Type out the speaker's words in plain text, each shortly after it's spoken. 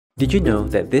Did you know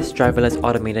that this driverless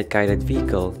automated guided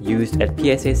vehicle used at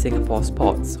PSA Singapore's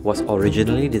ports was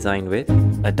originally designed with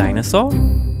a dinosaur?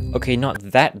 Okay, not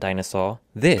that dinosaur.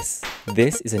 This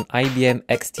is an IBM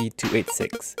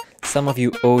XT286. Some of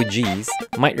you OGs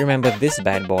might remember this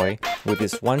bad boy with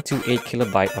its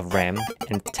 128KB of RAM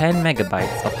and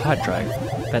 10MB of hard drive.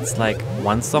 That's like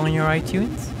one song in your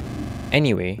iTunes?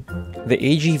 Anyway, the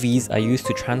AGVs are used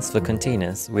to transfer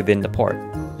containers within the port.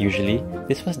 Usually,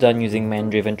 this was done using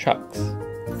man-driven trucks.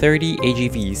 30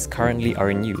 AGVs currently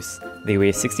are in use. They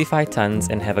weigh 65 tons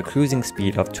and have a cruising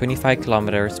speed of 25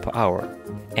 km per hour.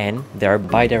 And they are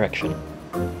bi-direction.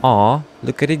 Aw,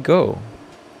 look at it go!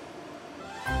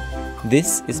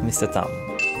 This is Mr. Tam.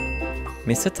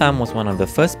 Mr. Tam was one of the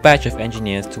first batch of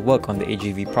engineers to work on the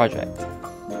AGV project.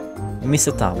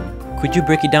 Mr. Tam, could you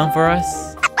break it down for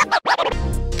us?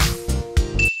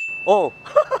 Oh,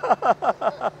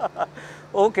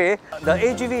 okay. The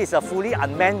AGV is a fully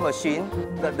unmanned machine.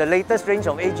 The latest range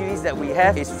of AGVs that we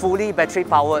have is fully battery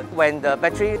powered. When the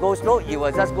battery goes low, it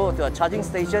will just go to a charging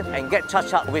station and get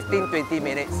charged up within 20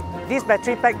 minutes. This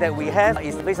battery pack that we have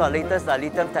is based on latest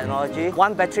lithium technology.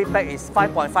 One battery pack is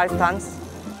 5.5 tons.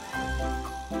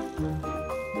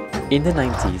 In the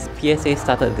 90s, PSA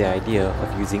started the idea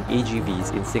of using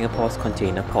AGVs in Singapore's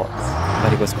container ports,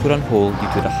 but it was put on hold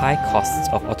due to the high costs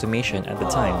of automation at the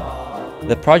time.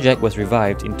 The project was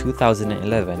revived in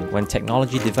 2011 when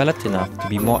technology developed enough to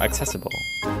be more accessible.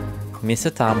 Mr.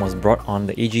 Tam was brought on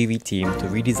the AGV team to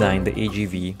redesign the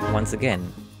AGV once again.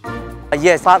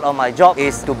 Yes, part of my job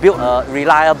is to build a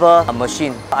reliable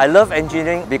machine. I love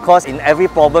engineering because in every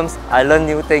problem, I learn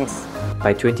new things.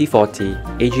 By 2040,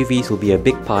 AGVs will be a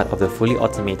big part of the fully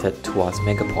automated Tuas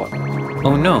megaport.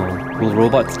 Oh no, will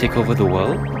robots take over the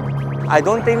world? I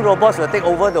don't think robots will take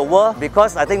over the world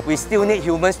because I think we still need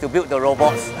humans to build the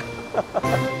robots.